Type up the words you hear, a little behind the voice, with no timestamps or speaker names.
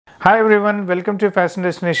Hi everyone, welcome to Fashion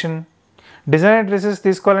Destination. Designer dresses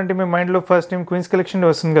తీసుకోవాలంటే మీ మైండ్లో first time queens collection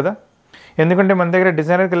వస్తుంది కదా. ఎందుకంటే మన దగ్గర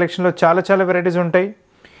డిజైనర్ కలెక్షన్లో చాలా వెరైటీస్ ఉంటాయి.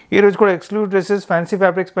 ఈరోజు కూడా ఎక్స్క్లూజివ్ డ్రెస్సెస్ ఫ్యాన్సీ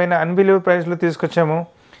ఫ్యాబ్రిక్స్ పైన అన్బిలీవబుల్ ప్రైస్లో తీసుకొచ్చాము.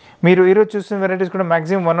 మీరు ఈరోజు చూస్తున్న వెరైటీస్ కూడా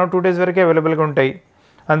మ్యాక్సిమం 1 or 2 days వరకే అవైలబుల్గా ఉంటాయి.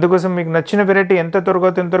 అందుకోసం మీకు నచ్చిన వెరైటీ ఎంత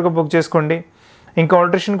త్వరగా బుక్ చేసుకోండి. ఇంకా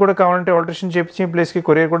ఆల్టరేషన్ కూడా కావాలంటే ఆల్టరేషన్ చేపించి ప్లేస్కి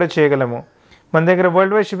కొరియర్ కూడా చేయగలము. మన దగ్గర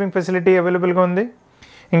వరల్డ్ వైడ్ షిప్పింగ్ ఫెసిలిటీ అవైలబుల్గా ఉంది.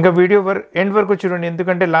 ఇంకా వీడియో ఎండ్ వరకు చూడండి,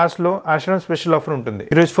 ఎందుకంటే లాస్ట్లో ఆశ్రమం స్పెషల్ ఆఫర్ ఉంటుంది.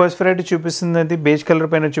 ఈరోజు ఫస్ట్ వెరైటీ చూపిస్తుంది బేజ్ కలర్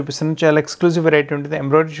పైన చూపిస్తుంది. చాలా ఎక్స్క్లూజివ్ వెరైటీ ఉంటుంది.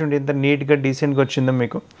 ఎంబ్రాయిడరీ చూడండి ఎంత నీట్గా డీసెంట్గా వచ్చిందో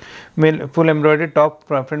మీకు. ఫుల్ ఎంబ్రాయిడరీ టాప్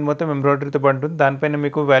ఫ్రంట్ మొత్తం ఎంబ్రాయిడరీతో పాటు ఉంటుంది. దానిపైన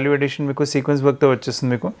మీకు వాల్యూ ఎడిషన్ మీకు సీక్వెన్స్ వర్క్తో వచ్చేస్తుంది.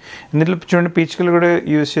 మీకు ఇందులో చూడండి పీచ్ కలర్ కూడా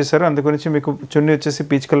యూజ్ చేశారు. అందుగురించి మీకు చున్నీ వచ్చేసి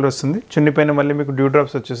పీచ్ కలర్ వస్తుంది. చున్నీ పైన మళ్ళీ మీకు డ్యూ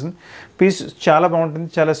డ్రాప్స్ వచ్చేస్తుంది. పీస్ చాలా బాగుంటుంది,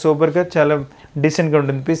 చాలా సూపర్గా చాలా డీసెంట్గా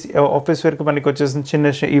ఉంటుంది. పీస్ ఆఫీస్ వేర్కి మనకి వచ్చేస్తుంది.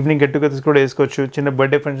 చిన్న ఈవినింగ్ గెట్ టుగెదర్స్ కూడా వేసుకోవచ్చు, చిన్న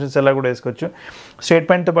బర్త్డే ఫంక్షన్స్ అలా కూడా వేసుకోవచ్చు. స్ట్రేట్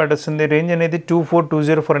ప్యాంట్తో పాటు వస్తుంది. రేంజ్ అనేది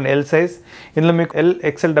 2420 ఫర్ అన్ ఎల్ సైజ్. ఇందులో మీకు L,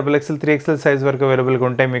 XL, XXL, 3XL size వరకు అవైలబుల్గా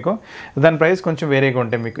ఉంటాయి. మీకు దాని ప్రైస్ కొంచెం వేరేగా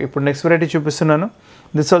ఉంటాయి. మీకు ఇప్పుడు నెక్స్ట్ వెరైటీ చూపిస్తున్నాను.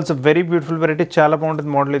 This also very beautiful variety, చాలా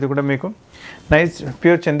బాగుంటుంది మోడల్. ఇది కూడా మీకు నైస్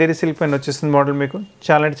ప్యూర్ చందేరి సిల్క్ పైన వచ్చేస్తుంది మోడల్. మీకు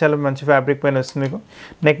చాలా మంచి ఫ్యాబ్రిక్ పైన వస్తుంది. మీకు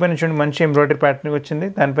నెక్ పైన చూడండి మంచి ఎంబ్రాయిడరీ ప్యాటర్న్ వచ్చింది.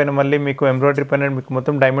 దానిపైన మళ్ళీ మీకు ఎంబ్రాయిడరీ పైన మీకు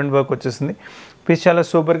మొత్తం డైమండ్ వర్క్ వచ్చేస్తుంది. పీస్ చాలా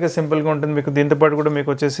సూపర్గా సింపుల్గా ఉంటుంది. మీకు దీంతో పాటు కూడా మీకు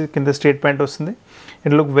వచ్చేసి కింద స్ట్రేట్ ప్యాంట్ వస్తుంది.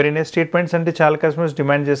 It look very nice. Straight pants అంటే చాలా కస్టమర్స్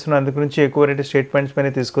డిమాండ్ చేస్తున్నాం, అందుగురించి ఎక్కువ వెరైటీ స్ట్రేట్ ప్యాంట్స్ పైన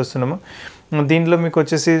తీసుకొస్తున్నాము. దీంట్లో మీకు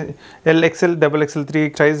వచ్చేసి ఎల్, ఎక్సెల్, XXL, 3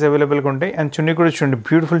 సైజ్ అవైలబుల్గా ఉంటాయి. అండ్ చున్నీ కూడా చూడండి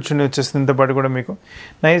బ్యూటిఫుల్ చున్నీ వచ్చేస్తుంది. దీంతో పాటు కూడా మీకు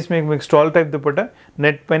నైస్ మీకు స్టాల్ టైప్ దుపట్టా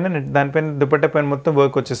నెట్ పైన దానిపైన దుపట్టా పైన మొత్తం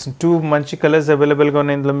వర్క్ వచ్చేస్తుంది. 2 మంచి కలర్స్ అవైలబుల్గా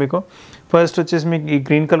ఉన్నాయి ఇందులో మీకు. ఫస్ట్ వచ్చేసి మీకు ఈ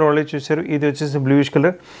గ్రీన్ కలర్ ఆల్రెడీ చూసారు. ఇది వచ్చేసి bluish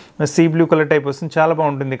colour, sea blue colour type వస్తుంది. చాలా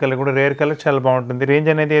బాగుంటుంది. కలర్ కూడా రేర్ కలర్, చాలా బాగుంటుంది. రేంజ్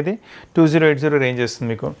అనేది అది 2080 రేంజ్ వస్తుంది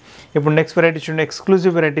మీకు. ఇప్పుడు నెక్స్ట్ వెరైటీ చూడండి,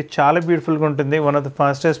 ఎక్స్క్లూజివ్ వెరైటీ, చాలా బ్యూటిఫుల్ ఉంటుంది. One of the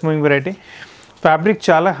fastest moving variety. Fabric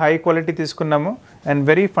చాలా హై క్వాలిటీ తీసుకున్నాము అండ్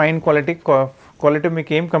వెరీ ఫైన్ క్వాలిటీ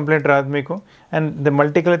మీకు ఏం కంప్లైంట్ రాదు మీకు. అండ్ ద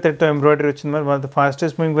మల్టీ కలర్ థ్రెడ్తో ఎంబ్రాయిడరీ వచ్చింది. One of the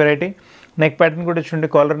fastest moving variety. Neck pattern కూడా చూడండి,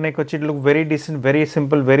 కాలర్ నెక్ వచ్చి it look very decent, very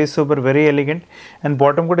simple, very super, very elegant. And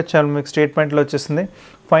bottom కూడా చాలా మీకు స్ట్రేట్ ప్యాంట్లో వచ్చేస్తుంది.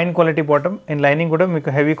 Fine quality bottom. And lining కూడా మీకు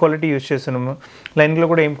హెవీ క్వాలిటీ యూజ్ చేస్తున్నాము. లైనింగ్లో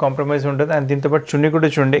కూడా ఏం కాంప్రమైజ్ ఉంటుంది. అండ్ దీంతోపాటు చున్నీ కూడా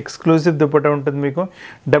చూడండి ఎక్స్క్లూజివ్ దుపట్టా ఉంటుంది మీకు.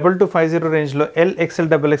 2250 రేంజ్లో ఎల్, ఎక్సెల్,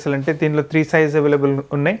 XXL అంటే దీనిలో 3 సైజ్ అవైలబుల్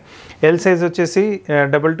ఉన్నాయి. ఎల్ సైజ్ వచ్చేసి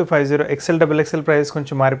 2250, ఎక్సెల్, XXL ప్రైస్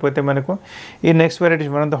కొంచెం మారిపోతే మనకు. ఈ next variety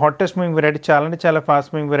one of the hottest moving variety, చాలా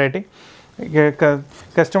fast moving variety.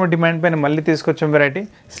 Customer demand పైన మళ్ళీ తీసుకొచ్చాం వెరైటీ.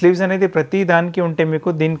 స్లీవ్స్ అనేది ప్రతి దానికి ఉంటాయి మీకు.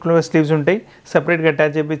 దీంట్లో స్లీవ్స్ ఉంటాయి, సపరేట్గా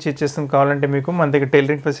అటాచ్ చేయించి ఇచ్చేస్తాం కావాలంటే మీకు. మన దగ్గర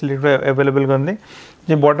టైలరింగ్ ఫెసిలిటీ అవైలబుల్గా ఉంది.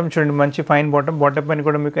 బాటమ్ చూడండి మంచి ఫైన్ బాటమ్. బాటమ్ పైన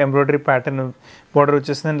కూడా మీకు ఎంబ్రాయిడరీ ప్యాటర్న్ బార్డర్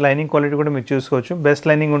వచ్చేస్తుంది. అండ్ లైనింగ్ క్వాలిటీ కూడా మీరు చూసుకోవచ్చు. బెస్ట్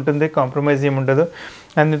లైనింగ్ ఉంటుంది, కాంప్రమైజ్ ఏమి ఉండదు.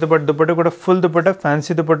 అండ్ దీంతో పాటు దుపట్టా కూడా ఫుల్ దుపట్టా,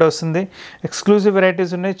 ఫ్యాన్సీ దుపట్టా వస్తుంది. ఎక్స్క్లూజివ్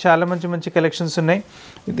వెరైటీస్ ఉన్నాయి, చాలా మంచి కలెక్షన్స్ ఉన్నాయి.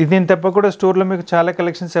 దీని తప్ప కూడా స్టోర్లో మీకు చాలా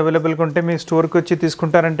కలెక్షన్స్ అవైలబుల్గా ఉంటాయి. మీరు స్టోర్కి వచ్చి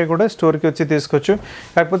తీసుకుంటారంటే కూడా స్టోర్కి వచ్చి తీసుకోవచ్చు.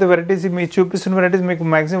 కాకపోతే వెరైటీస్ మీరు చూపిస్తున్న వెరైటీస్ మీకు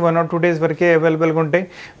మ్యాక్సిమం 1 or 2 days వరకే అవైలబుల్గా ఉంటాయి.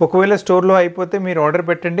 ఒకవేళ స్టోర్లో అయిపోతే మీరు ఆర్డర్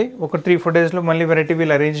పెట్టండి, ఒక 3-4 daysలో మళ్ళీ variety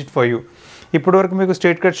will arrange it for you. ఇప్పటి వరకు మీకు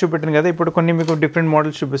స్ట్రేట్ కట్ చూపెట్టాను కదా, ఇప్పుడు కొన్ని మీకు డిఫరెంట్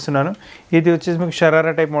మోడల్స్ చూపిస్తున్నాను. ఇది వచ్చేసి మీకు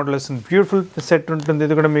షరారా టైప్ మోడల్ వస్తుంది. బ్యూటిఫుల్ సెట్ ఉంటుంది.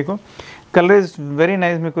 ఇది కూడా మీకు కలర్ ఇస్ వెరీ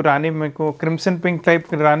నైస్. మీకు క్రిమ్సన్ పింక్ టైప్,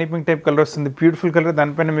 రాణి పింక్ టైప్ కలర్ వస్తుంది. Beautiful colour.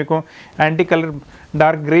 దానిపైన మీకు యాంటీ కలర్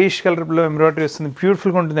డార్క్ గ్రేయిష్ కలర్లో ఎంబ్రాయిడరీ వస్తుంది.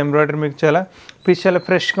 బ్యూటిఫుల్గా ఉంటుంది ఎంబ్రాయిడరీ. మీకు పీస్ చాలా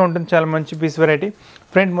ఫ్రెష్గా ఉంటుంది. చాలా మంచి పీస్ వెరైటీ.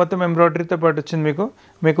 ఫ్రంట్ మొత్తం ఎంబ్రాయిడరీతో పాటు వచ్చింది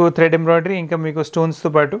మీకు థ్రెడ్ ఎంబ్రాయిడరీ, ఇంకా మీకు స్టోన్స్తో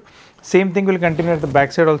పాటు. Same thing will continue at the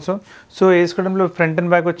back side also. So వేసుకోవడంలో front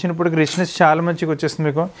and back వచ్చినప్పుడు రిచ్నెస్ చాలా మంచిగా వచ్చేస్తుంది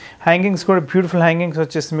మీకు. హ్యాంగింగ్స్ కూడా బ్యూటిఫుల్ హ్యాంగింగ్స్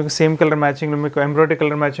వచ్చేస్తుంది మీకు. సేమ్ కలర్ మ్యాచింగ్లో మీకు ఎంబ్రాయిడరీ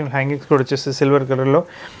కలర్ మ్యాచింగ్ హ్యాంగింగ్స్ కూడా వచ్చేస్తుంది సిల్వర్ కలర్లో.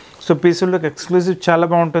 సో పీసుల్లో ఎక్స్క్లూజివ్ చాలా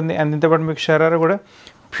బాగుంటుంది. అండ్ దీంతోపాటు మీకు షరారా కూడా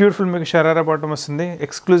బ్యూటిఫుల్ మీకు షరారా బాటమ్ వస్తుంది.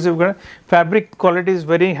 ఎక్స్క్లూజివ్గా fabric quality is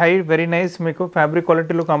very high, very nice. మీకు ఫ్యాబ్రిక్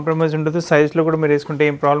క్వాలిటీలో కాంప్రమైజ్ ఉండదు. సైజ్లో కూడా మీరు వేసుకుంటే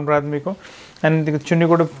ఏం ప్రాబ్లం రాదు మీకు. అండ్ చున్నీ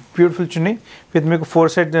కూడా బ్యూటిఫుల్ చున్నీ విత్ మీకు 4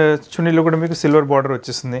 side చున్నీలో కూడా మీకు సిల్వర్ బార్డర్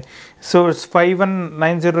వచ్చేస్తుంది. సో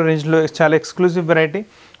 5190 రేంజ్లో చాలా exclusive variety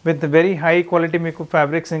with very high quality మీకు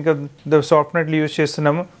ఫ్యాబ్రిక్స్, ఇంకా సాఫ్ట్ నెట్లు యూజ్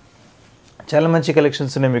చేస్తున్నాము. చాలా మంచి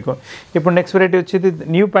కలెక్షన్స్ ఉన్నాయి మీకు. ఇప్పుడు నెక్స్ట్ వెరైటీ వచ్చేది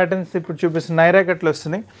న్యూ ప్యాటర్న్స్. ఇప్పుడు చూపిస్తుంది నైరా కట్లు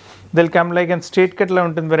వస్తున్నాయి. Dil come like and straight కట్లో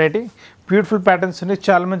ఉంటుంది వెరైటీ. బ్యూటిఫుల్ ప్యాటర్న్స్ ఉన్నాయి,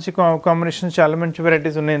 చాలా మంచి కాంబినేషన్స్, చాలా మంచి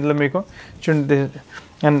వెరైటీస్ ఉన్నాయి ఇందులో మీకు. చూడండి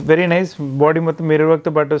అండ్ వెరీ నైస్. బాడీ మొత్తం మిర్రర్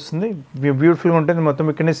వర్క్తో పాటు వస్తుంది. బ్యూటిఫుల్గా ఉంటుంది. మొత్తం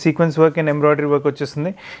ఇక్కడనే sequence work and embroidery work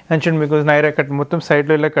వచ్చేస్తుంది. అండ్ చూడండి మీకు నైరా కట్ మొత్తం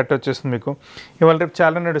సైడ్లో ఇలా కట్ వచ్చేస్తుంది మీకు. ఇవాళ రేపు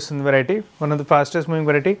చాలా నడుస్తుంది variety. One of the fastest moving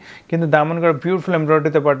variety. కింద దామన్ కూడా బ్యూటిఫుల్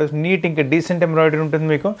ఎంబ్రాయిడరీతో పాటు నీట్ ఇంకా డీసెంట్ ఎంబ్రాయిడరీ ఉంటుంది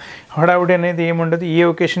మీకు. హడావుడి అనేది ఏముండదు. ఏ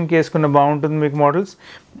ఒకేషన్కి వేసుకున్న బాగుంటుంది మీకు మోడల్స్.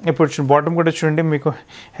 ఇప్పుడు బాటమ్ కూడా చూడండి మీకు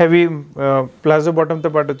హెవీ హెవీ ప్లాజో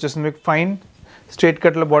బాటమ్తో పాటు వచ్చేస్తుంది మీకు ఫైన్ స్ట్రైట్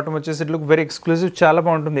కట్లో బాటమ్ వచ్చేసి ఇట్ లుక్ వెరీ ఎక్స్క్లూజివ్, చాలా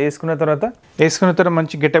బాగుంటుంది. వేసుకున్న తర్వాత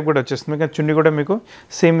మంచి గెటప్ కూడా వచ్చేస్తుంది మీకు. చున్నీ కూడా మీకు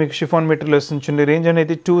సేమ్ మీకు షిఫాన్ మెటీరియల్ వస్తుంది. చున్నీ రేంజ్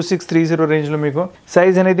అనేది 2630 రేంజ్లో మీకు.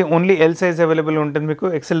 సైజ్ అనేది ఓన్లీ ఎల్ సైజ్ అవైలబుల్ ఉంటుంది మీకు,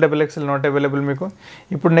 XL double XL not available మీకు.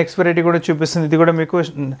 ఇప్పుడు నెక్స్ట్ వెరైటీ కూడా చూపిస్తుంది. ఇది కూడా మీకు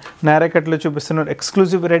నారా కట్లో చూపిస్తున్నారు.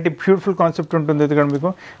 ఎక్స్క్లూజివ్ వెరైటీ, బ్యూటిఫుల్ కాన్సెప్ట్ ఉంటుంది. ఇది కూడా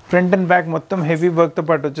మీకు ఫ్రంట్ అండ్ బ్యాక్ మొత్తం హెవీ వర్క్తో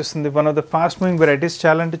పాటు వచ్చేస్తుంది. One of the fast moving varieties,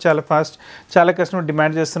 చాలా అంటే చాలా ఫాస్ట్, చాలా కస్టమర్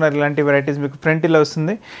డిమాండ్ చేస్తున్నారు ఇలాంటి వెరైటీస్. మీకు ఫ్రంట్ ఇలా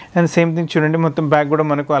వస్తుంది అండ్ సేమ్ థింగ్ చూడండి, మొత్తం బ్యాక్ కూడా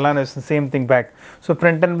మనకు అలానే వస్తుంది, same thing back. So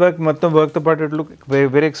front and back మొత్తం వర్క్తో పాటు it look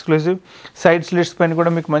very exclusive. Side slits పైన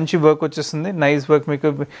కూడా మీకు మంచి వర్క్ వచ్చేస్తుంది, నైస్ వర్క్ మీకు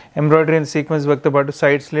ఎంబ్రాయిడరీ అండ్ సీక్వెన్స్ వర్క్తో పాటు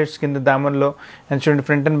సైడ్ స్లిట్స్ కింద దామన్లో అండ్ చూడండి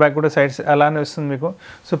ఫ్రంట్ అండ్ బ్యాక్ కూడా సైడ్స్ అలానే వస్తుంది మీకు.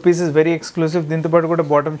 So piece is very exclusive. దీంతో పాటు కూడా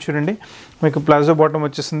బాటమ్ చూడండి మీకు ప్లాజో బాటమ్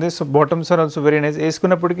వచ్చేస్తుంది. So bottoms are also very nice.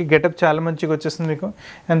 వేసుకున్నప్పటికీ getup చాలా మంచిగా వచ్చేస్తుంది మీకు.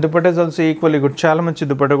 And dupatta is also equally good, చాలా మంచి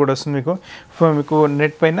దుపట్టా కూడా వస్తుంది మీకు. మీకు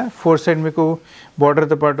నెట్ పైన 4 సైడ్ మీకు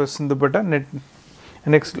బార్డర్తో పాటు వస్తుంది దుపట్టా నెట్.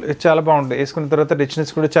 నెక్స్ట్ చాలా బాగుంటుంది. వేసుకున్న తర్వాత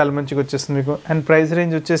రిచ్నెస్ కూడా చాలా మంచిగా వచ్చేస్తుంది మీకు. అండ్ ప్రైస్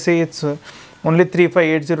రేంజ్ వచ్చేసి ఇట్స్ ఓన్లీ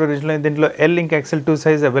 3580 రేంజ్లో. దీంట్లో ఎల్ ఇంకా ఎక్సెల్ 2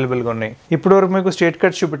 సైజ్ అవైలబుల్గా ఉన్నాయి. ఇప్పుడు వరకు మీకు స్ట్రేట్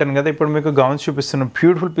కట్స్ చూపెట్టాను కదా, ఇప్పుడు మీకు గౌన్స్ చూపిస్తున్నాం.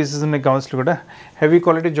 బ్యూటిఫుల్ పీసెస్ ఉన్నాయి గౌన్స్లో కూడా. హెవీ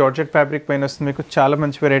క్వాలిటీ జార్జెట్ ఫ్యాబ్రిక్ పైన వస్తుంది మీకు. చాలా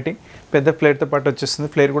మంచి వెరైటీ, పెద్ద ఫ్లేర్తో పాటు వచ్చేస్తుంది.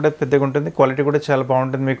 ఫ్లేర్ కూడా పెద్దగా ఉంటుంది, క్వాలిటీ కూడా చాలా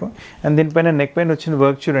బాగుంటుంది మీకు. అండ్ దీనిపైన నెక్ పైన వచ్చిన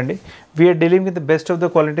వర్క్ చూడండి. We are dealing with the best of the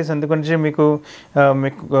qualities. అందుకని మీకు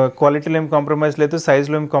క్వాలిటీలో ఏం కాంప్రమైజ్ లేదు,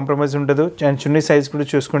 సైజ్లో ఏం కాంప్రమైజ్ ఉండదు. అండ్ చున్నీ సైజ్ కూడా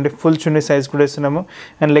చూసుకోండి, ఫుల్ చున్నీ సైజ్ కూడా ఇస్తున్నాము.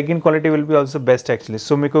 And legging quality will be also best actually.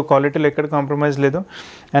 So మీకు క్వాలిటీలో ఎక్కడ కాంప్రమైజ్ లేదు.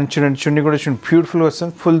 అండ్ చూడండి చున్నీ కూడా చూడండి బ్యూటిఫుల్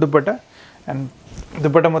వస్తుంది, ఫుల్ దుపట్టా. అండ్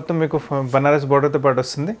దుపట్టా మొత్తం మీకు బనారస్ బార్డర్తో పాటు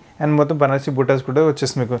వస్తుంది. అండ్ మొత్తం బనారసి బూటాస్ కూడా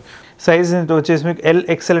వచ్చేస్తుంది మీకు. సైజ్ వచ్చేసి మీకు L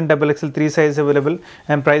XL and double XL 3 size available.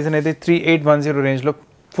 And price అనేది 3810 రేంజ్లో.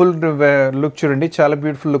 ఫుల్ లుక్ చూడండి, చాలా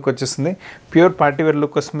బ్యూటిఫుల్ లుక్ వచ్చేస్తుంది. ప్యూర్ పార్టీ వేర్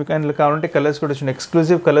లుక్ వస్తుంది మీకు. అండ్ కావాలంటే కలర్స్ కూడా చూడండి,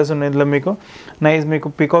 ఎక్స్క్లూజివ్ కలర్స్ ఉన్నాయి ఇందులో మీకు. నైస్ మీకు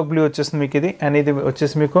పికాక్ బ్లూ వచ్చేస్తుంది మీకు ఇది. అండ్ ఇది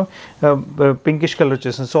వచ్చేసి మీకు పింకిష్ కలర్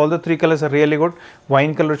వచ్చేస్తుంది. So all the 3 colours are really good.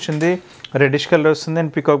 Wine colour వచ్చింది, రెడిష్ కలర్ వస్తుంది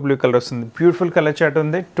అండ్ పికాక్ బ్లూ కలర్ వస్తుంది. బ్యూటిఫుల్ కలర్ చార్ట్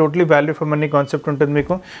ఉంది. Totally value for money concept ఉంటుంది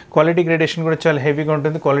మీకు. క్వాలిటీ గ్రేడేషన్ కూడా చాలా హెవీగా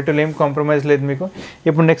ఉంటుంది, క్వాలిటీలో ఏం కాంప్రమైజ్ లేదు మీకు.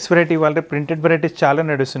 ఇప్పుడు నెక్స్ట్ వెరైటీ వాళ్ళ ప్రింటెడ్ వెరైటీస్ చాలా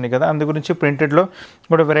నడుస్తున్నాయి కదా, అందు గురించి ప్రింటెడ్లో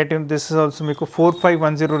కూడా వెరైటీ ఉంది. దిస్ ఇస్ ఆల్సో మీకు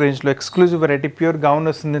 4510 రేంజ్లో ఎక్స్క్లూజివ్ వెరైటీ. ప్యూర్ గౌన్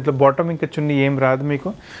వస్తుంది, దీంట్లో బాటమ్ ఇంకా చున్నీ ఏం రాదు మీకు.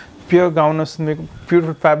 ప్యూర్ గౌన్ వస్తుంది మీకు.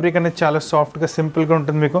 బ్యూటిఫుల్ ఫ్యాబ్రిక్ అనేది చాలా సాఫ్ట్గా సింపుల్గా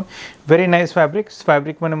ఉంటుంది మీకు. వెరీ నైస్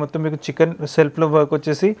ఫ్యాబ్రిక్ మన మొత్తం మీకు చికెన్ సెల్ఫ్లో వర్క్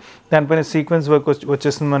వచ్చేసి దానిపైన సీక్వెన్స్ వర్క్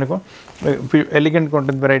వచ్చేస్తుంది మనకు. ఎలిగెంట్గా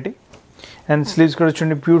ఉంటుంది వెరైటీ. అండ్ స్లీవ్స్ కూడా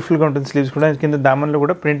చూడండి బ్యూటిఫుల్గా ఉంటుంది. స్లీవ్స్ కూడా కింద దామన్లో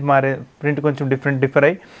కూడా ప్రింట్ కొంచెం డిఫర్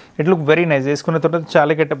అయ్యి ఇట్ లుక్ వెరీ నైస్. వేసుకున్న తర్వాత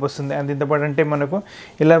చాలా గెటప్ వస్తుంది. అండ్ దీంతోపాటు అంటే మనకు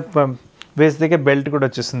ఇలా వేస్ దగ్గర బెల్ట్ కూడా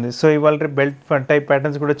వచ్చేస్తుంది. సో ఇవాళ బెల్ట్ టైప్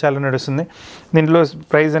ప్యాటర్న్స్ కూడా చాలా నడుస్తుంది. దీంట్లో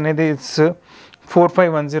ప్రైస్ అనేది ఇట్స్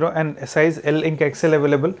 4510 అండ్ సైజ్ ఎల్ ఇంకా ఎక్సెల్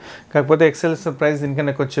అవైలబుల్. కాకపోతే ఎక్సెల్ ప్రైస్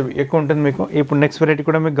దీనికన్నా కొంచెం ఎక్కువ ఉంటుంది మీకు. ఇప్పుడు నెక్స్ట్ వెరైటీ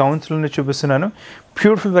కూడా మీకు గౌన్స్లోనే చూపిస్తున్నాను.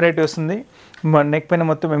 బ్యూటిఫుల్ వెరైటీ వస్తుంది. నెక్ పైన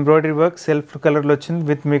మొత్తం ఎంబ్రాయిడరీ వర్క్ సెల్ఫ్ కలర్లో వచ్చింది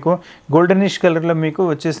విత్ మీకు గోల్డెనిష్ కలర్లో మీకు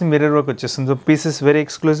వచ్చేసి మిర్రర్ వర్క్ వచ్చేస్తుంది. So pieces very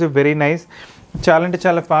exclusive, very nice. చాలా అంటే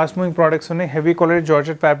చాలా ఫాస్ట్ మూవింగ్ ప్రోడక్ట్స్ ఉన్నాయి. హెవీ క్వాలిటీ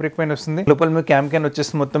జార్జెట్ ఫ్యాబ్రిక్ పైన వస్తుంది. లోపల మీకు క్యాన్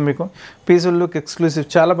వచ్చేసి మొత్తం మీకు పీసుల్ లుక్ ఎక్స్క్లూజివ్,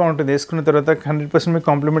 చాలా బాగుంటుంది. వేసుకున్న తర్వాత 100% మీకు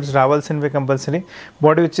కాంప్లిమెంట్స్ రావాల్సినవి కంపల్సరీ.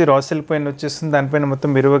 బాడీ వచ్చి రా సిల్క్ పైన వచ్చేస్తుంది, దానిపైన మొత్తం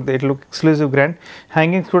mirror work, it look exclusive grand.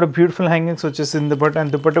 Hangings కూడా బ్యూటిఫుల్ హ్యాంగింగ్స్ వచ్చేసింది దుపట్టా.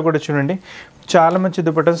 అండ్ దుపట్టా కూడా చూడండి చాలా మంచి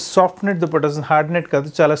dupatta, soft net dupatta, hard net కాదు,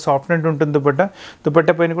 చాలా సాఫ్ట్ నెట్ ఉంటుంది దుపట్టా.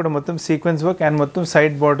 దుపట్టా పైన కూడా మొత్తం సీక్వెన్స్ వర్క్ అండ్ మొత్తం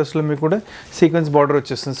సైడ్ బార్డర్స్లో మీకు కూడా సీక్వెన్స్ బార్డర్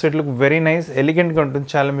వచ్చేస్తుంది. So it look very nice, ఎలిగెంట్గా ఉంటుంది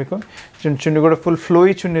చాలా మీకు. చున్నీ కూడా ఫుల్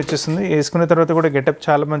ఫ్లోయి చున్నీ వచ్చేస్తుంది. వేసుకున్న తర్వాత కూడా గెటప్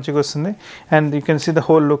చాలా మంచిగా వస్తుంది. And you can see the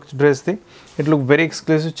whole look డ్రెస్ది. It look very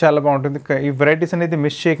exclusive, చాలా బాగుంటుంది. ఈ వెరైటీస్ అనేది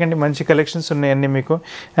మిస్ చేయకండి, మంచి కలెక్షన్స్ ఉన్నాయి అన్నీ మీకు.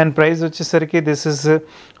 అండ్ ప్రైస్ వచ్చేసరికి దిస్ ఇస్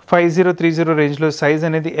 5030 రేంజ్లో. సైజ్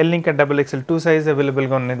అనేది ఎల్ ఇంకా డబుల్ ఎక్సెల్ 2 సైజ్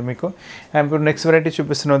అవైలబుల్గా ఉన్నది మీకు. అండ్ ఇప్పుడు నెక్స్ట్ వెరైటీ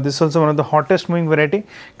చూపిస్తున్నాం. This also one of the hottest moving variety.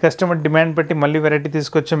 Customer demand బట్టి మళ్ళీ వెరైటీ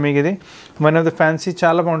తీసుకొచ్చాం మీకు. ఇది వన్ ఆఫ్ ద ఫ్యాన్సీ,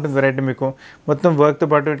 చాలా బాగుంటుంది వెరైటీ మీకు. మొత్తం వర్క్తో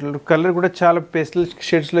పాటు కలర్ కూడా చాలా pastel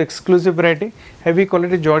షేడ్స్లో exclusive variety. Heavy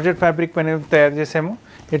quality georgette fabric పైన తయారు చేసాము.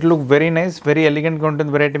 It look very nice, very ఎలిగెంట్గా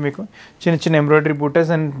ఉంటుంది వెరైటీ మీకు. చిన్న చిన్న ఎంబ్రాయిడరీ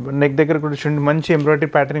బూటస్ అండ్ నెక్ దగ్గర కూడా చూడండి మంచి ఎంబ్రాయిడరీ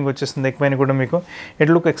ప్యాటర్నింగ్ వచ్చేస్తుంది నెక్ పైన కూడా మీకు.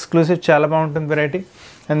 ఇట్ లుక్ ఎక్స్క్లూజివ్, చాలా బాగుంటుంది వెరైటీ.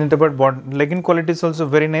 అండ్ దీంతో పాటు legging qualities also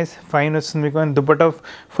very nice, fine వస్తుంది మీకు. And dupatta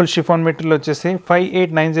full chiffon material వచ్చేసి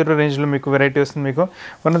 5890 రేంజ్లో మీకు వెరైటీ వస్తుంది మీకు.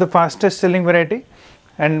 One of the fastest selling variety.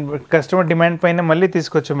 And customer demand పైన మళ్ళీ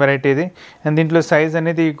తీసుకొచ్చాం వెరైటీ ఇది. అండ్ దీంట్లో సైజ్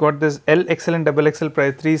అనేది got this L XL and double XL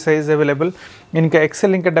price 3 size available. ఇంకా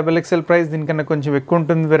ఎక్సెల్ ఇంకా డబల్ ఎక్సెల్ ప్రైస్ దీనికన్నా కొంచెం ఎక్కువ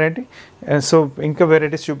ఉంటుంది వెరైటీ. సో ఇంకా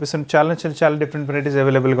వెరైటీస్ చూపిస్తాను, చాలా డిఫరెంట్ వెరైటీస్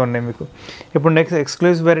అవైలబుల్గా ఉన్నాయి మీకు. ఇప్పుడు నెక్స్ట్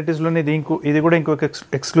ఎక్స్క్లూజివ్ వెరైటీస్లోనే ఇది కూడా ఇంకొక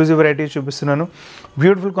ఎక్స్క్లూజివ్ వెరైటీ చూపిస్తున్నాను.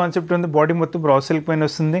 బ్యూటిఫుల్ కాన్సెప్ట్ ఉంది, బాడీ మొత్తం రా సిల్క్ పైన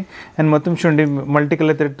వస్తుంది. అండ్ మొత్తం చూడండి మల్టీ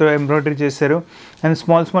కలర్ థ్రెడ్తో ఎంబ్రాయిడరీ చేశారు. అండ్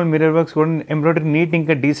స్మాల్ మిర్రర్ వర్క్స్ కూడా, ఎంబ్రాయిడరీ నీట్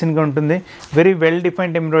ఇంకా డీసెంట్గా ఉంటుంది, వెరీ వెల్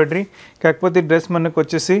డిఫైన్డ్ ఎంబ్రాయిడరీ. కాకపోతే డ్రెస్ మనకు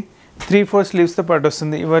వచ్చేసి 3/4 స్లీవ్స్తో పాటు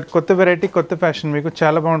వస్తుంది. ఇవాళ కొత్త వెరైటీ, కొత్త ఫ్యాషన్, మీకు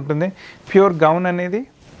చాలా బాగుంటుంది. ప్యూర్ గౌన్ అనేది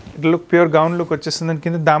ప్యూర్ గౌన్ లుక్ వచ్చేస్తుంది. దాని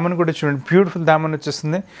కింద దామన్ కూడా చూడండి, బ్యూటిఫుల్ దామన్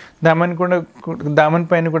వచ్చేస్తుంది. దామన్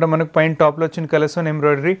పైన కూడా మనకు పైన టాప్లో వచ్చిన కలర్స్ అండ్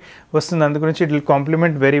ఎంబ్రాయిడరీ వస్తుంది. అందు గురించి it will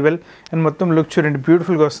complement very well. And మొత్తం లుక్ చూడండి,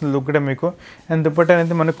 బ్యూటిఫుల్గా వస్తుంది లుక్ కూడా మీకు. అండ్ దుపట్టా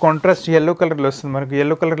అనేది మనకు కాంట్రాస్ట్ ఎల్లో కలర్లో వస్తుంది. మనకు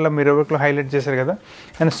ఎల్లో కలర్లో మిర్రర్ వర్క్లో హైలైట్ చేశారు కదా.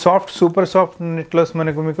 అండ్ సూపర్ సాఫ్ట్ నెట్లో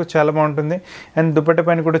మీకు చాలా బాగుంటుంది. అండ్ దుపట్టా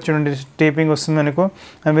పైన కూడా చూడండి టేపింగ్ వస్తుంది మనకు.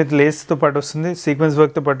 అండ్ విత్ లేస్తో పాటు వస్తుంది, సీక్వెన్స్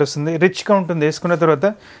వర్క్తో పాటు వస్తుంది. రిచ్గా ఉంటుంది, వేసుకున్న తర్వాత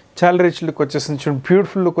చాలా రిచ్ లుక్ వచ్చేస్తుంది. చూడండి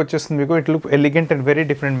బ్యూటిఫుల్ లుక్ వచ్చేస్తుంది మీకు. It look elegant and very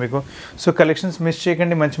different మీకు. సో కలెక్షన్స్ మిస్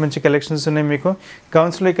చేయకండి, మంచి కలెక్షన్స్ ఉన్నాయి మీకు.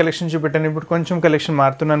 గౌన్స్లో ఈ కలెక్షన్ చూపెట్టాను, ఇప్పుడు కొంచెం కలెక్షన్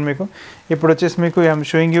మారుతున్నాను మీకు. ఇప్పుడు వచ్చేసి మీకు I'm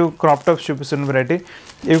showing you crop tops చూపిస్తున్న వెరైటీ.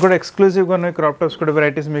 ఇవి కూడా ఎక్స్క్లూజివ్గా ఉన్నాయి క్రాప్ టాప్స్ కూడా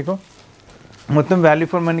వెరైటీస్ మీకు. మొత్తం value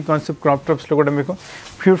for money concept crop టాప్స్లో కూడా మీకు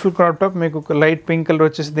బ్యూటిఫుల్ క్రాప్ టాప్ మీకు లైట్ పింక్ కలర్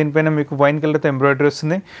వచ్చేసి దీనిపైన మీకు వైన్ కలర్తో ఎంబ్రాయిడరీ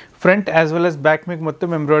వస్తుంది. Front as well as back మీకు మొత్తం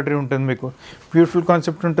ఎంబ్రాయిడరీ ఉంటుంది మీకు. బ్యూటిఫుల్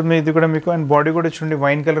కాన్సెప్ట్ ఉంటుంది ఇది కూడా మీకు. అండ్ బాడీ కూడా చూడండి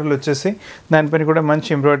వైన్ కలర్లో వచ్చేసి దానిపైన కూడా మంచి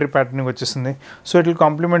ఎంబ్రాయిడరీ ప్యాటర్నింగ్ వచ్చేస్తుంది. So it will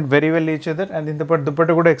complement very well each other. And దీంతో పాటు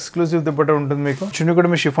దుపట్టా కూడా ఎక్స్క్లూజివ్ దుపట్టా ఉంటుంది మీకు. చున్నీ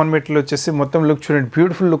కూడా మీ షిఫాన్ మెటీరియల్ వచ్చేసి మొత్తం లుక్ చూడండి,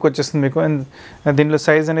 బ్యూటిఫుల్ లుక్ వచ్చేస్తుంది మీకు. అండ్ దీనిలో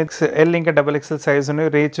సైజ్ అనేది ఎల్ ఇంకా డబల్ ఎక్సెల్ సైజ్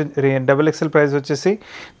ఉన్నాయి. డబల్ ఎక్సెల్ ప్రైస్ వచ్చేసి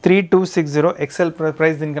 3260. ఎక్సెల్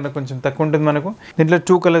ప్రైస్ దీనికన్నా కొంచెం తక్కువ ఉంటుంది మనకు. దీంట్లో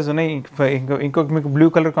 2 కలర్స్ ఉన్నాయి. ఇంకొక మీకు బ్లూ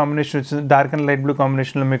కలర్ కాంబినేషన్ వచ్చింది, డార్క్ అండ్ లైట్ బ్లూ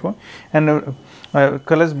కాంబినేషన్లో మీకు. And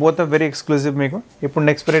colours both are very exclusive మీకు. ఇప్పుడు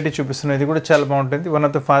నెక్స్ట్ వెరైటీ చూపిస్తున్నాను, ఇది కూడా చాలా బాగుంటుంది. One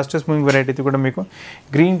of the fastest moving variety ఇది కూడా మీకు.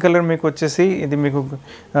 గ్రీన్ కలర్ మీకు వచ్చేసి ఇది మీకు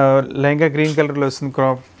లెహంగా గ్రీన్ కలర్లో వస్తుంది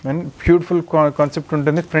క్రాప్. అండ్ బ్యూటిఫుల్ కాన్సెప్ట్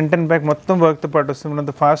ఉంటుంది. ఫ్రంట్ అండ్ బ్యాక్ మొత్తం వర్క్తో పాటు వస్తుంది. One of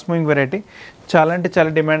the fast moving variety.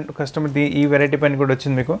 చాలా డిమాండ్ కస్టమర్ ఈ వెరైటీ పైన కూడా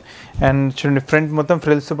వచ్చింది మీకు. అండ్ చూడండి ఫ్రంట్ మొత్తం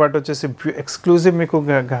ఫ్రిల్స్తో పాటు వచ్చేసి ఎక్స్క్లూజివ్ మీకు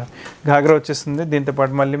ఘాగ్రా వచ్చేస్తుంది. దీంతో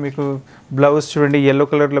పాటు మళ్ళీ మీకు బ్లౌజ్ చూడండి ఎల్లో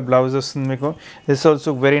కలర్లో బ్లౌజ్ వస్తుంది మీకు. This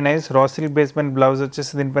also very nice raw silk base పైన బ్లౌజ్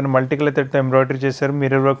వచ్చేసి దీనిపైన మల్టీ కలర్ థ్రెడ్తో ఎంబ్రాయిడరీ చేశారు,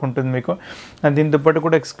 మిర్రర్ వర్క్ ఉంటుంది మీకు. అండ్ దీని దుపట్ట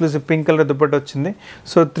కూడా ఎక్స్క్లూజివ్ పింక్ కలర్ దుపట్ట వచ్చింది.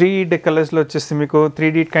 సో 3D కలర్స్లో వచ్చేసి మీకు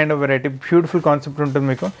 3D kind of variety. Beautiful concept ఉంటుంది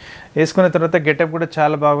మీకు. వేసుకున్న తర్వాత గెటప్ కూడా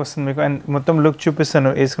చాలా బాగా వస్తుంది మీకు. అండ్ మొత్తం లుక్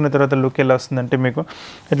చూపిస్తాను, వేసుకున్న తర్వాత లుక్ ఎలా వస్తుందంటే మీకు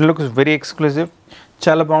ఇట్ లుక్స్ వెరీ ఎక్స్క్లూజివ్,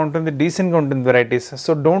 చాలా బాగుంటుంది, డీసెంట్గా ఉంటుంది varieties.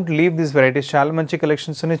 So don't leave these varieties. చాలా మంచి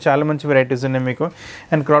కలెక్షన్స్ ఉన్నాయి, చాలా మంచి వెరైటీస్ ఉన్నాయి మీకు.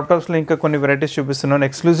 అండ్ క్రాప్ టాప్స్లో ఇంకా కొన్ని వెరైటీస్ చూపిస్తున్నాను,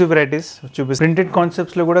 ఎక్స్క్లూజివ్ వెరైటీస్ చూపిస్తాను. ప్రింటెడ్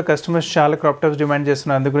కాన్సెప్ట్స్లో కూడా కస్టమర్స్ చాలా క్రాప్ టాప్స్ డిమాండ్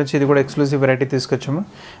చేస్తున్నారు. అందు గురించి ఇది కూడా ఎక్స్క్లూజివ్ వెరైటీ తీసుకొచ్చాము.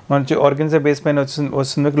 మంచి ఆర్గెన్జా బేస్ పైన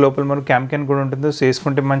వస్తుంది. లోపల మనకు క్యాన్ కూడా ఉంటుంది. సో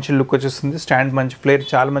వేసుకుంటే మంచి లుక్ వచ్చేస్తుంది. స్టాండ్ మంచి ఫ్లేర్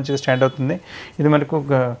చాలా మంచిగా స్టాండ్ అవుతుంది. ఇది మనకు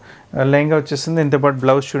లెహంగా వచ్చేస్తుంది. ఇంతపాటు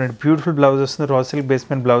బ్లౌజ్ చూడండి, బ్యూటిఫుల్ బ్లౌజ్ వస్తుంది. రా సిల్క్ బేస్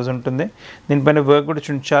పైన బ్లౌజ్ ఉంటుంది. దీనిపైన వర్క్ కూడా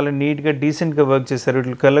చూడండి, చాలా నీట్గా డీసెంట్గా వర్క్ చేస్తారు.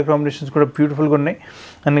 ఇట్లా కలర్ కాంబినేషన్స్ కూడా బ్యూటిఫుల్గా ఉన్నాయి.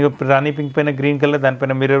 అండ్ రాణి పింక్ పైన గ్రీన్ కలర్,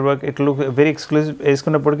 దానిపైన మిర్రర్ వర్క్, ఇట్లా వెరీ ఎక్స్క్లూజివ్.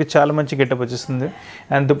 వేసుకున్నప్పటికీ చాలా మంచి గెటప్ వచ్చేస్తుంది.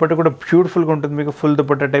 అండ్ దుపట్టా కూడా బ్యూటిఫుల్గా ఉంటుంది మీకు. ఫుల్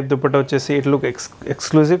దుపట్టా టైప్ దుపట్టా వచ్చేసి ఇట్లా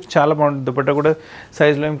ఎక్స్క్లూజివ్, చాలా బాగుంటుంది. దుపట్టా కూడా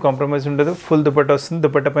సైజ్లో ఏం కాంప్రమైజ్ ఉండదు. ఫుల్ దుపట్టా వస్తుంది.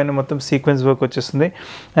 దుపట్టా పైన మొత్తం సీక్వెన్స్ వర్క్ వచ్చేస్తుంది.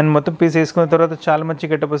 అండ్ మొత్తం పీస్ వేసుకున్న తర్వాత చాలా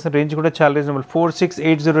మంచి గెటప్ వస్తుంది. రేంజ్ కూడా చాలా రీజనబుల్,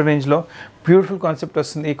 4680 రేంజ్లో బ్యూటిఫుల్ కాన్సెప్ట్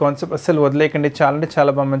వస్తుంది. ఈ కాన్సెప్ట్ అసలు వదిలేకండి,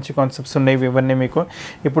 చాలా బాగా మంచి కాన్సెప్ట్స్ ఉన్నాయి ఇవన్నీ మీకు.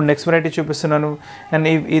 ఇప్పుడు నెక్స్ట్ వెరైటీ చూపిస్తున్నాను. అండ్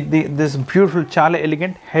దిస్ బ్యూటిఫుల్, చాలా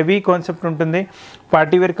ఎలిగెంట్ హెవీ కాన్సెప్ట్ ఉంటుంది.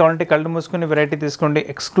 పార్టీ వేర్ కావాలంటే కళ్ళు మూసుకుని వెరైటీ తీసుకోండి.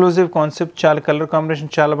 ఎక్స్క్లూజివ్ కాన్సెప్ట్, చాలా కలర్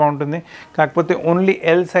కాంబినేషన్ చాలా బాగుంటుంది. కాకపోతే ఓన్లీ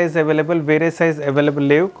ఎల్ సైజ్ అవైలబుల్, వేరే సైజ్ అవైలబుల్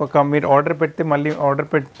లేవు. మీరు ఆర్డర్ పెడితే మళ్ళీ ఆర్డర్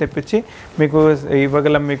పెట్టి తెప్పించి మీకు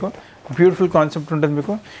ఇవ్వగలం మీకు. బ్యూటిఫుల్ కాన్సెప్ట్ ఉంటుంది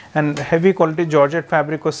మీకు. And heavy quality georgette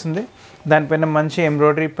fabric వస్తుంది. దానిపైన మంచి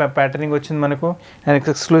ఎంబ్రాయిడరీ ప్యాటర్నింగ్ వచ్చింది మనకు. అండ్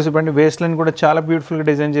ఎక్స్క్లూజివ్ అండి. వేస్ట్ లైన్ కూడా చాలా బ్యూటిఫుల్గా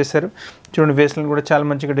డిజైన్ చేశారు. చూడండి వేస్ట్ లైన్ కూడా చాలా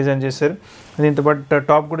మంచిగా డిజైన్ చేశారు. దీంతో పాటు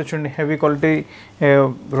టాప్ కూడా చూడండి, heavy quality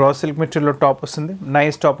raw silk మెటీరియల్లో top వస్తుంది.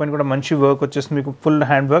 నైస్ టాప్ అని కూడా మంచి వర్క్ వచ్చేస్తుంది మీకు. ఫుల్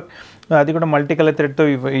హ్యాండ్ వర్క్, అది కూడా మల్టీ కలర్ థ్రెడ్తో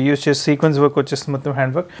యూజ్ చేసి సీక్వెన్స్ వర్క్ వచ్చేస్తుంది మొత్తం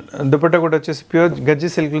హ్యాండ్ వర్క్. దుపట్టా కూడా వచ్చేసి ప్యూర్ గజ్జి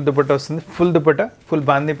సిల్క్ దుపట్టా వస్తుంది. Full dupatta, full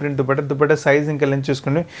బాందీ print dupatta. Dupatta size ఇంకా లెంత్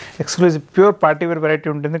చూసుకోండి. Exclusive exclusive pure party wear variety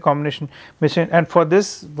ఉంటుంది combination machine. And for this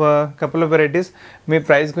couple of varieties me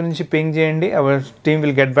price గురించి పింక్ చేయండి, our team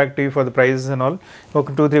will get back to you for the prices and all. ఒక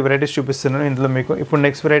 2-3 varieties చూపిస్తున్నాను ఇందులో మీకు. ఇప్పుడు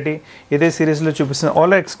next variety ఇదే సిరీస్లో చూపిస్తున్నాను.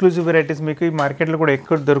 ఆల్ ఎక్స్క్లూజివ్ వెరైటీస్ మీకు ఈ మార్కెట్లో కూడా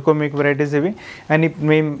ఎక్కువ దొరకవు మీకు వెరైటీస్ ఇవి. అండ్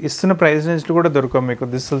మేము ఇస్తున్న ప్రైస్ రేంజ్లో కూడా దొరకవు మీకు.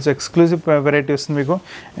 దిస్ ఆల్సో ఎక్స్క్లూజివ్ వెరైటీ వస్తుంది మీకు.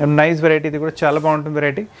 నైస్ వెరైటీ, ఇది కూడా చాలా బాగుంటుంది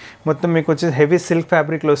వెరైటీ. మొత్తం మీకు వచ్చేసి హెవీ సిల్క్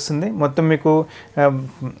ఫ్యాబ్రిక్లో వస్తుంది. మొత్తం మీకు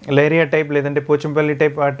లేరియా టైప్ లేదంటే పోచంపల్లి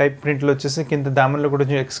టైప్ ఆ టైప్ ప్రింట్లో వచ్చేసి కింద దామన్లో కూడా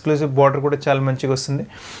ఎక్స్క్లూజివ్ బార్డర్ కూడా చాలా మంచిగా వస్తుంది.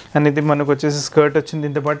 అండ్ ఇది మనకు వచ్చేసి స్కర్ట్ వచ్చింది,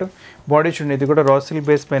 దీంతో పాటు బాడీ చూడండి, ఇది కూడా రా సిల్క్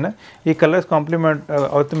బేస్ పైన ఈ కలర్స్ కాంప్లిమెంట్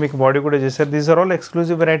అవుతూ మీకు బాడీ కూడా చేశారు. These are all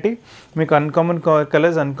exclusive variety. మీకు అన్కామన్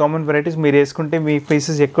కలర్స్, అన్కామన్ వెరైటీస్ మీరు వేసుకుంటే మీ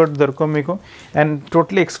పీసెస్ ఎక్కువ దొరకవు మీకు. అండ్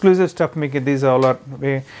టోటలీ ఎక్స్క్లూజివ్ స్టఫ్ మీకు. These all are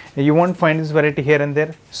you want find this variety here and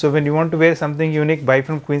there. So when you want to wear something unique, buy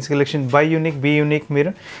from queens collection, by unique, be unique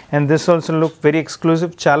మీరు. And this also look very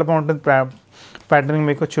exclusive, చాలా బాగుంటుంది patterning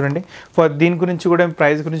మీకు. చూడండి for దీని గురించి కూడా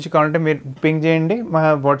price గురించి కావాలంటే మీరు పింక్ చేయండి మా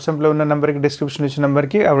వాట్సాప్లో ఉన్న నెంబర్కి, డిస్క్రిప్షన్ ఇచ్చిన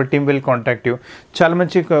నెంబర్కి. Our team will contact you. చాలా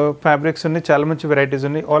మంచి ఫ్యాబ్రిక్స్ ఉన్నాయి, చాలా మంచి వెరైటీస్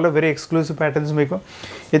ఉన్నాయి. All are very exclusive patterns మీకు.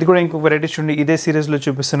 ఇది కూడా ఇంకొక వెరైటీస్ చూడండి, ఇదే సిరీస్లో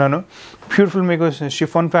చూపిస్తున్నాను. బ్యూటిఫుల్ మీకు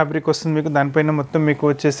షిఫాన్ ఫ్యాబ్రిక్ వస్తుంది మీకు. దానిపైన మొత్తం మీకు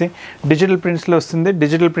వచ్చేసి డిజిటల్ ప్రింట్స్లో వస్తుంది.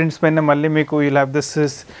 డిజిటల్ ప్రింట్స్ పైన మళ్ళీ మీకు you have this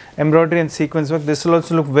embroidery and sequence work. This will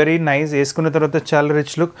also look very nice. వేసుకున్న తర్వాత చాలా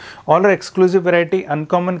rich look. All are exclusive variety,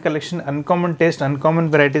 uncommon collection, uncommon taste, uncommon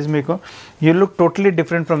varieties మీకు. You look totally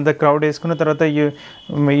different from the crowd. వేసుకున్న తర్వాత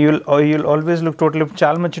you'll always look totally.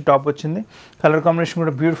 చాలా మంచి top వచ్చింది. Colour combination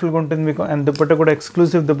కూడా బ్యూటిఫుల్గా ఉంటుంది మీకు. అండ్ దుపట్టా కూడా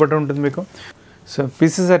ఎక్స్క్లూజివ్ దుపట్టా ఉంటుంది మీకు. So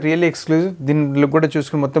pieces are really exclusive. దీని లుక్ కూడా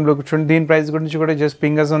చూసుకుని మొత్తం లుక్ చూడండి. దీని ప్రైస్ గురించి కూడా just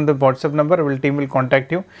ping us on the WhatsApp number, team will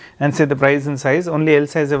contact you and say the price and size. Only L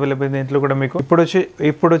size available దీంట్లో కూడా మీకు.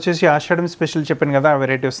 ఇప్పుడు వచ్చేసి ఆషాఢం స్పెషల్ చెప్పాను కదా, ఆ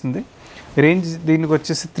వెరైటీ వస్తుంది. రేంజ్ దీనికి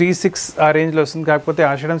వచ్చేసి 3,600 ఆ రేంజ్లో వస్తుంది. కాకపోతే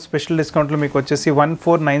ఆషాఢం స్పెషల్ డిస్కౌంట్లో మీకు వచ్చేసి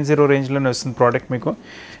 1,490 రేంజ్లోనే వస్తుంది ప్రోడక్ట్ మీకు.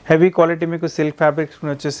 హెవీ క్వాలిటీ మీకు సిల్క్ ఫ్యాబ్రిక్స్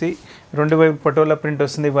వచ్చేసి 2 వైపు పటోలా ప్రింట్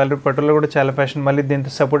వస్తుంది. వాళ్ళు పటోలా కూడా చాలా ఫ్యాషన్. మళ్ళీ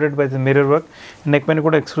దీంతో supported by mirror work. Neck పైన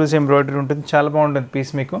కూడా ఎక్స్క్లూజివ్ ఎంబ్రాయిడరీ ఉంటుంది. చాలా బాగుంటుంది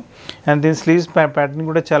పీస్ మీకు. అండ్ దీని స్లీవ్స్ ప్యాటర్న్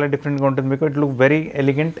కూడా చాలా డిఫరెంట్గా ఉంటుంది మీకు. It look very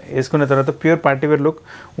elegant. వేసుకున్న తర్వాత pure party wear look.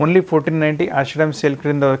 Only 1490 ఆషాఢం సేల్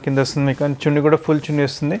కింద వస్తుంది మీకు. అండ్ చున్నీ కూడా ఫుల్ చున్నీ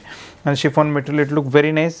వస్తుంది. And chiffon material. It look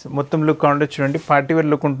very nice. మొత్తం లుక్ కావాలంటే చూడండి, పార్టీ వేర్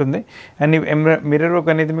లుక్ ఉంటుంది. అండ్ మిర్రర్ వర్క్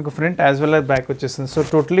అనేది మీకు front as well as back వచ్చేస్తుంది. సో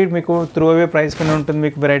టోటలీ మీకు త్రూ అవే ప్రైస్ పైన ఉంటుంది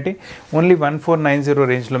మీకు వెరైటీ. ఓన్లీ 1,490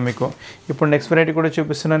 రేంజ్లో మీకు. ఇప్పుడు నెక్స్ట్ వెరైటీ కూడా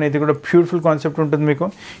చూపిస్తున్నాను. ఇది కూడా బ్యూటిఫుల్ కాన్సెప్ట్ ఉంటుంది మీకు.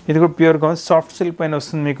 ఇది కూడా ప్యూర్గా సాఫ్ట్ సిల్క్ పైన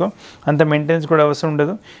వస్తుంది మీకు. అంత మెయింటెనెన్స్ కూడా అవసరం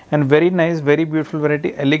ఉండదు. And very nice, very beautiful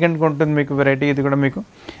variety. ఎలిగెంట్గా ఉంటుంది మీకు వెరైటీ. ఇది కూడా మీకు.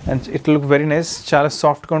 And it look very nice, చాలా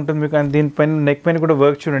సాఫ్ట్గా ఉంటుంది మీకు. అండ్ దీనిపైన నెక్ పైన కూడా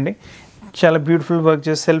వర్క్ చూడండి, చాలా బ్యూటిఫుల్ వర్క్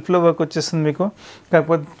చేసి సెల్ఫ్లో వర్క్ వచ్చేస్తుంది మీకు.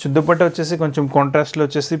 కాకపోతే దుపట్టా వచ్చేసి కొంచెం కాంట్రాస్ట్లో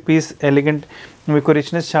వచ్చేసి పీస్ ఎలిగెంట్ మీకు.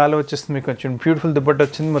 రిచ్నెస్ చాలా వచ్చేస్తుంది మీకు. కొంచెం బ్యూటిఫుల్ దుపట్టా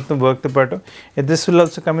వచ్చింది మొత్తం వర్క్తో పాటు. This will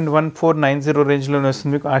also come in 1,490 రేంజ్లోనే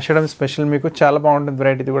వస్తుంది మీకు. ఆషాఢం స్పెషల్ మీకు. చాలా బాగుంటుంది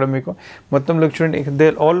వెరైటీ ఇది కూడా మీకు. మొత్తం లుక్ చూడండి, they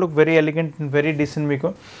all look very elegant and very decent మీకు.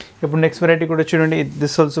 ఇప్పుడు నెక్స్ట్ వెరైటీ కూడా చూడండి.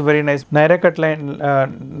 This also very nice. Naira cut line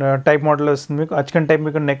type model వస్తుంది మీకు. అచ్కన్ టైప్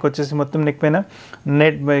మీకు. నెక్ వచ్చేసి మొత్తం నెక్ పైన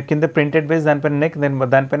నెట్ కింద ప్రింటెడ్ బేస్, దానిపైన నెక్,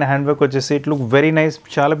 దానిపైన హ్యాండ్ వర్క్ వచ్చేసి ఇట్ లుక్ వెరీ నైస్.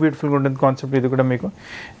 చాలా బ్యూటిఫుల్గా ఉంటుంది కాన్సెప్ట్ ఇది కూడా మీకు.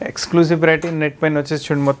 Exclusive variety. నెట్ పైన వచ్చేసి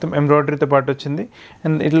చూడండి మొత్తం ఎంబ్రాయిడరీతో పాటు వచ్చింది.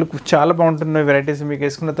 అండ్ ఇట్ లుక్ చాలా బాగుంటుంది వెరైటీస్ మీకు.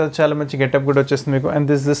 వేసుకున్న తర్వాత చాలా మంచి గెటప్ కూడా వచ్చేస్తుంది మీకు. అండ్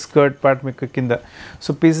దిస్ స్కర్ట్ పార్ట్ మీకు కింద. So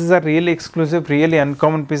pieces are really exclusive, really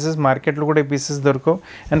uncommon pieces. మార్కెట్లో కూడా ఈ పీసెస్ దొరకవు.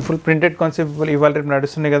 అండ్ ఫుల్ ప్రింటెడ్ కాన్సెప్ట్ ఇవాళ రేపు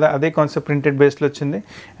నడుస్తున్నాయి కదా, అదే కాన్సెప్ట్ ప్రింటెడ్ బేస్లో వచ్చింది.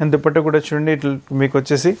 అండ్ దుపట్టా కూడా చూడండి, ఇట్లా మీకు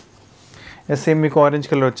వచ్చేసి సేమ్ మీకు ఆరెంజ్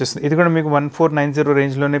కలర్ వచ్చేస్తుంది. ఇది కూడా మీకు 1,490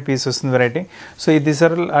 రేంజ్లోనే పీస్ వస్తుంది వెరైటీ. సో ఇది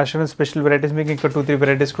సార్ ఆషాఢం స్పెషల్ వెరైటీస్ మీకు. ఇంకా 2-3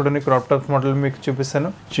 వెరైటీస్ కూడా క్రాప్ టాప్ మోడల్ మీకు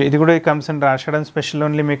చూపిస్తాను. ఇది కూడా comes and Ashadham special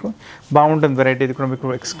only మీకు. బాగుంటుంది వెరైటీ. ఇది కూడా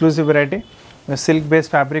మీకు exclusive variety. Silk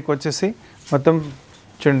base fabric వచ్చేసి మొత్తం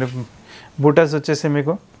చూడండి. బూటాస్ వచ్చేసి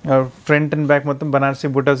మీకు ఫ్రంట్ అండ్ బ్యాక్ మొత్తం బనారసీ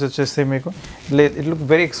బూటాస్ వచ్చేసి మీకు. It look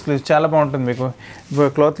very exclusive. చాలా బాగుంటుంది మీకు.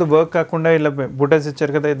 క్లాత్లో వర్క్ కాకుండా ఇలా బూటాస్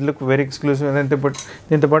ఇచ్చారు కదా, ఇట్ లుక్ వెరీ ఎక్స్క్లూజివ్.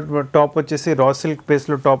 దీంతో పాటు టాప్ వచ్చేసి రా సిల్క్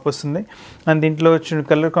బేస్లో టాప్ వస్తుంది. అండ్ దీంట్లో వచ్చిన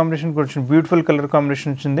కలర్ కాంబినేషన్ కూడా వచ్చింది, బ్యూటిఫుల్ కలర్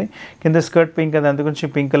కాంబినేషన్ వచ్చింది. కింద స్కర్ట్ పింక్ కదా,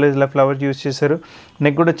 అందుగురించి పింక్ కలర్ ఇలా ఫ్లవర్స్ యూస్ చేశారు.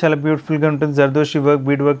 నెక్ కూడా చాలా బ్యూటిఫుల్గా ఉంటుంది. జర్దోషి వర్క్,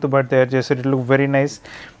 బీడ్ వర్క్తో పాటు తయారు చేశారు. It look very nice.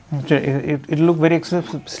 It look very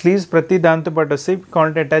exclusive. Sleeves ప్రతి దాంతో పాటు వస్తాయి,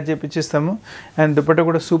 కావాలంటే అటాచ్ చేయించిస్తాము. అండ్ దుపట్టా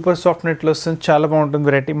కూడా సూపర్ సాఫ్ట్ నెట్లో వస్తుంది, చాలా బాగుంటుంది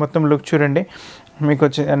వెరైటీ. మొత్తం లుక్ చూడండి, మీకు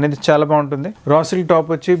వచ్చి అనేది చాలా బాగుంటుంది. రా సిల్క్ టాప్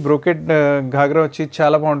వచ్చి బ్రోకెట్ ఘాగ్రా వచ్చి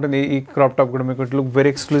చాలా బాగుంటుంది. ఈ క్రాప్ టాప్ కూడా మీకు లుక్ వెరీ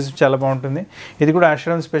ఎక్స్క్లూజివ్, చాలా బాగుంటుంది. ఇది కూడా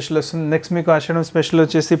ఆషాఢం స్పెషల్ వస్తుంది. నెక్స్ట్ మీకు ఆషాఢం స్పెషల్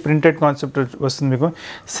వచ్చేసి ప్రింటెడ్ కాన్సెప్ట్ వస్తుంది. మీకు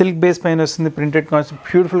సిల్క్ బేస్ పైన వస్తుంది, ప్రింటెడ్ కాన్సెప్ట్,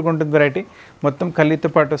 బ్యూటిఫుల్గా ఉంటుంది వెరైటీ. మొత్తం కల్లీతో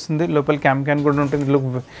పాటు వస్తుంది, లోపల క్యాన్ కూడా ఉంటుంది. లుక్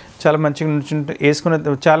చాలా మంచిగా నుంచుంటుంది,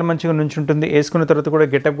 చాలా మంచిగా నుంచుంటుంది. వేసుకున్న తర్వాత కూడా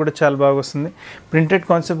గెటప్ కూడా చాలా బాగా వస్తుంది. ప్రింటెడ్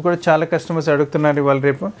కాన్సెప్ట్ కూడా చాలా కస్టమర్స్ అడుగుతున్నారు ఇవాళ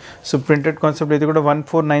రేపు. సో ప్రింటెడ్ కాన్సెప్ట్ ఇది కూడా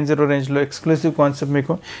 1490 రేంజ్లో ఎక్స్క్లూజివ్ కాన్సెప్ట్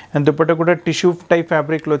మీకు. అండ్ దుపట్టా కూడా టిష్యూ టైప్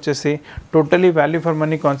ఫ్యాబ్రిక్లో వచ్చేసి totally value for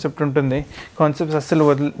money concept ఉంటుంది. కాన్సెప్ట్స్ అస్సలు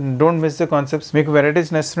డోంట్ మిస్ ద కాన్సెప్ట్స్. మీకు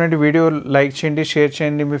వెరైటీస్ నచ్చినట్టు వీడియో లైక్ చేయండి, షేర్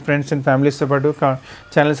చేయండి మీ ఫ్రెండ్స్ అండ్ ఫ్యామిలీస్తో పాటు.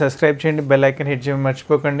 ఛానల్ సబ్స్క్రైబ్ చేయండి, బెల్ ఐకన్ హిట్ చేయడం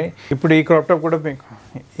మర్చిపోకండి. ఇప్పుడు ఈ క్రాప్ టాప్ కూడా మీకు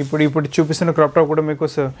ఇప్పుడు చూపిస్తున్న క్రాప్ టాప్ కూడా మీకు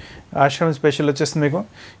ఆశ్రమం స్పెషల్ వచ్చేస్తుంది. మీకు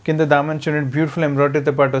కింద దామన్ చూడండి, బ్యూటిఫుల్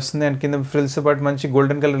ఎంబ్రాయిడరీతో పాటు వస్తుంది. అండ్ కింద ఫ్రిల్స్తో పాటు మంచి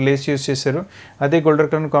గోల్డెన్ కలర్ లేస్ యూస్ చేశారు. అదే గోల్డెన్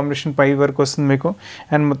కలర్ కాంబినేషన్ పై వరకు వస్తుంది మీకు.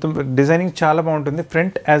 అండ్ మొత్తం డిజైనింగ్ చాలా బాగుంటుంది.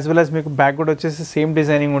 ఫ్రంట్ యాజ్ వెల్ యాజ్ మీకు బ్యాక్ కూడా వచ్చేసి సేమ్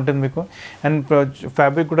డిజైనింగ్ ఉంటుంది మీకు. అండ్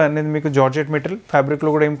ఫ్యాబ్రిక్ కూడా అనేది మీకు జార్జెట్ మెటీరియల్,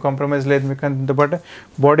 ఫ్యాబ్రిక్లో కూడా ఏం కాంప్రమైజ్ లేదు మీకు. అండ్ పాటు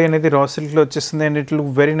బాడీ అనేది రా సిల్క్లో వచ్చేస్తుంది. And it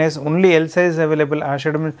look very nice. Only L size available.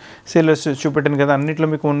 Ashadham sale చూపెట్టాను కదా, అన్నింటిలో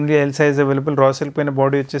మీకు only L size available. Raw silk పైన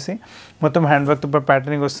బాడీ వచ్చేసి మొత్తం హ్యాండ్ వర్క్తో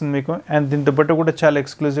ప్యాటర్నింగ్ వస్తుంది మీకు. అండ్ దీని దుపట్టా కూడా చాలా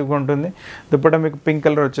ఎక్స్క్లూజివ్గా ఉంటుంది. దుపట్టా మీకు పింక్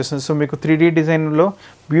కలర్ వచ్చేస్తుంది. సో మీకు 3D డిజైన్లో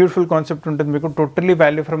బ్యూటిఫుల్ కాన్సెప్ట్ ఉంటుంది మీకు. Totally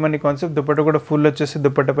value for money concept. Dupatta కూడా ఫుల్ వచ్చేసి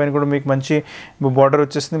దుపట్టా పైన కూడా మీకు మంచి బార్డర్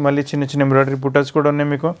వచ్చేస్తుంది. మళ్ళీ చిన్న చిన్న ఎంబ్రాయిడరీ బుటాస్ కూడా ఉన్నాయి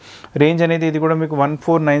మీకు. రేంజ్ అనేది ఇది కూడా మీకు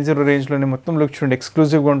 1490 రేంజ్లోనే. మొత్తం లుక్ చూడండి,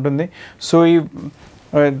 ఎక్స్క్లూజివ్గా ఉంటుంది. సో ఈ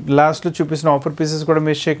లాస్ట్లో చూపిస్తున్న ఆఫర్ పీసెస్ కూడా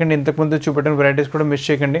మిస్ చేయకండి. ఇంతకుముందు చూపెట్టిన వెరైటీస్ కూడా మిస్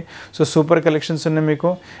చేయకండి. సో సూపర్ కలెక్షన్స్ ఉన్నాయి మీకు.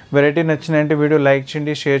 వెరైటీ నచ్చినాయంటే వీడియో లైక్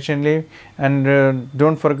చేయండి, షేర్ చేయండి. And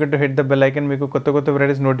don't forget to hit the bell icon. మీకు కొత్త కొత్త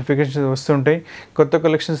వెరైటీస్ నోటిఫికేషన్స్ వస్తుంటాయి. కొత్త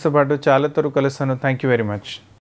కలెక్షన్స్తో పాటు చాలా త్వరగా కలుస్తాను. Thank you very much.